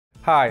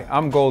Hi,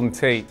 I'm Golden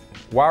Tate,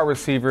 wide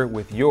receiver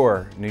with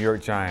your New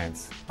York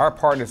Giants. Our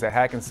partners at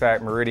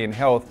Hackensack Meridian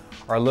Health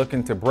are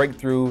looking to break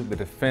through the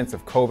defense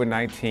of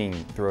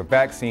COVID-19 through a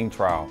vaccine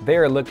trial. They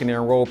are looking to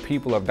enroll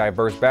people of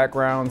diverse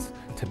backgrounds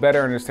to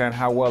better understand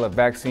how well a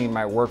vaccine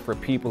might work for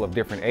people of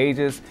different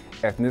ages,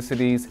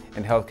 ethnicities,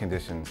 and health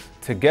conditions.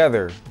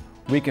 Together,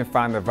 we can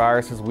find the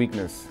virus's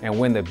weakness and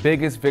win the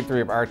biggest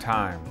victory of our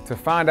time. To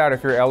find out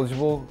if you're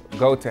eligible,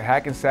 go to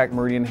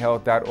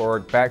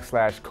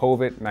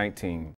hackensackmeridianhealth.org/COVID-19.